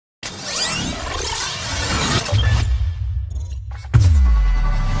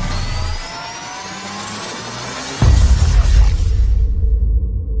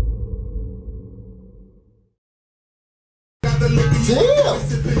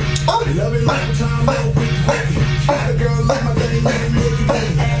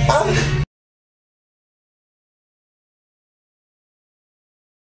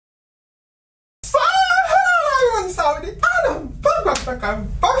I'm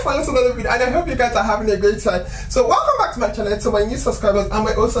back for another video, and I hope you guys are having a great time. So welcome back to my channel. To my new subscribers and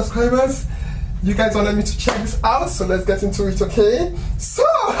my old subscribers, you guys wanted me to check this out, so let's get into it, okay? So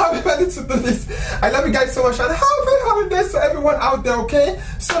I'm ready to do this. I love you guys so much, and happy holidays to everyone out there, okay?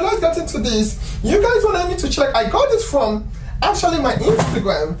 So let's get into this. You guys wanted me to check. I got this from actually my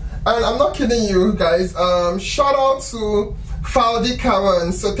Instagram, and I'm not kidding you guys. Shout out to Faldi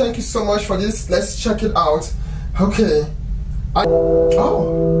Karen. So thank you so much for this. Let's check it out. Okay. Okay.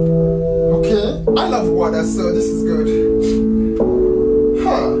 I love water, so this is good.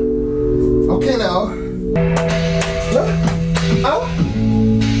 Huh. Okay now.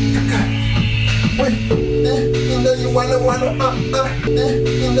 Wait. You know you wanna.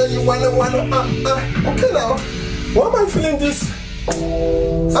 You know you wanna. Okay now. Why am I feeling this?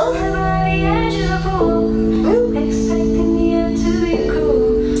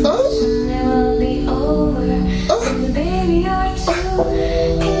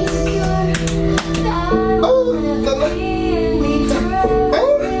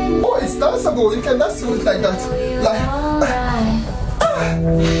 Oh, it's danceable. You can dance to it like that. Like,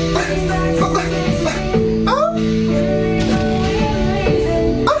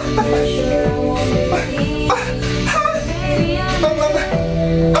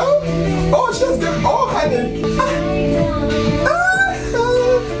 oh, she has given all honey.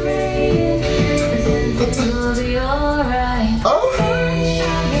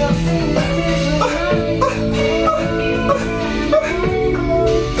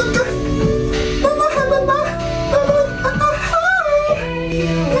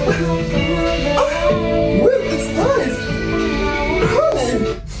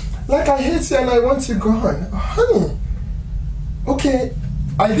 Like I hate you and I want you gone. Honey. Okay,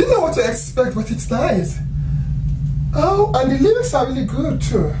 I didn't know what to expect, but it's nice. Oh, and the lyrics are really good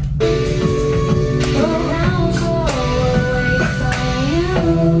too.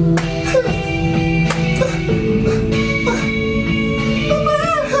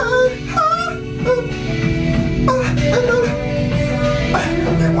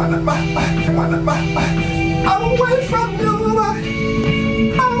 Away from you,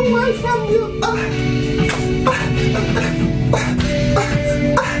 away from you.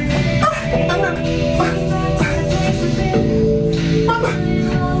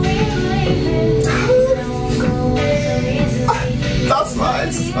 That's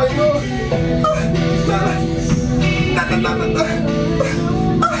nice, I know.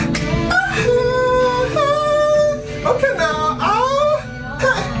 Okay now.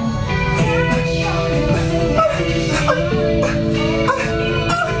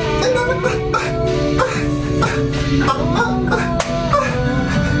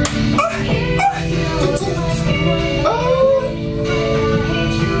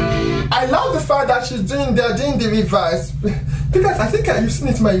 I love the fact that they're doing the reverse, because I think you've seen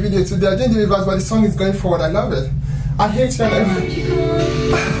it in my video too. They're doing the reverse, but the song is going forward. I love it. I hate you.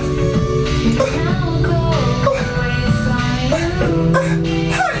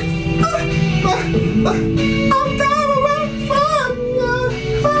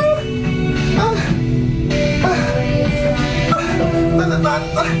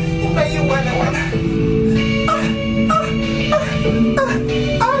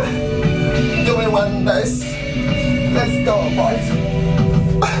 Doing wonders. Let's go, boys.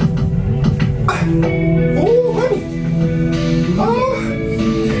 Oh, honey. Oh.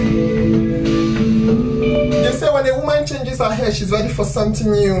 They say when a woman changes her hair, she's ready for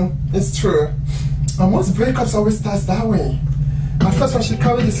something new. It's true. And most breakups always starts that way. At first, when she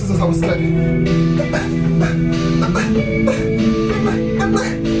carried the scissors, I was scared.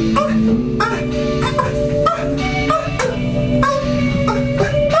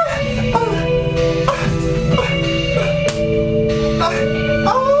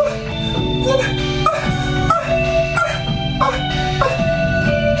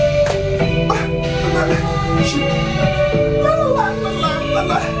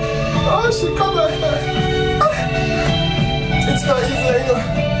 Oh, she come back. It's not easy, you know.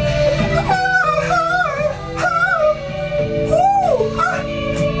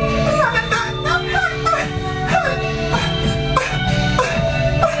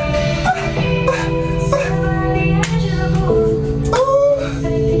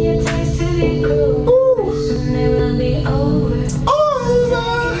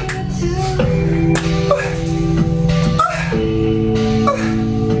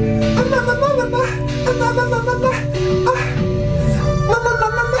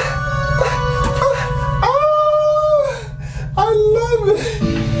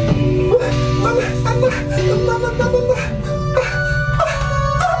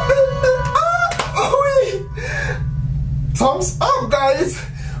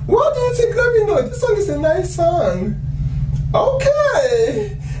 What do you think? Let me know. This song is a nice song.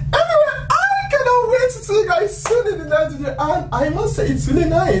 Okay. Anyway, I cannot wait to see you guys soon in the next video, and I must say it's really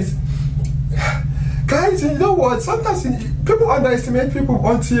nice. Guys, you know what? Sometimes people underestimate people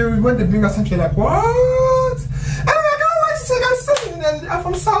until when they bring us something like, what? Anyway, I can't wait to see you guys soon in the next video. I'm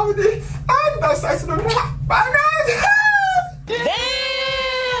from Saudi, and that's nice to know. Bye guys.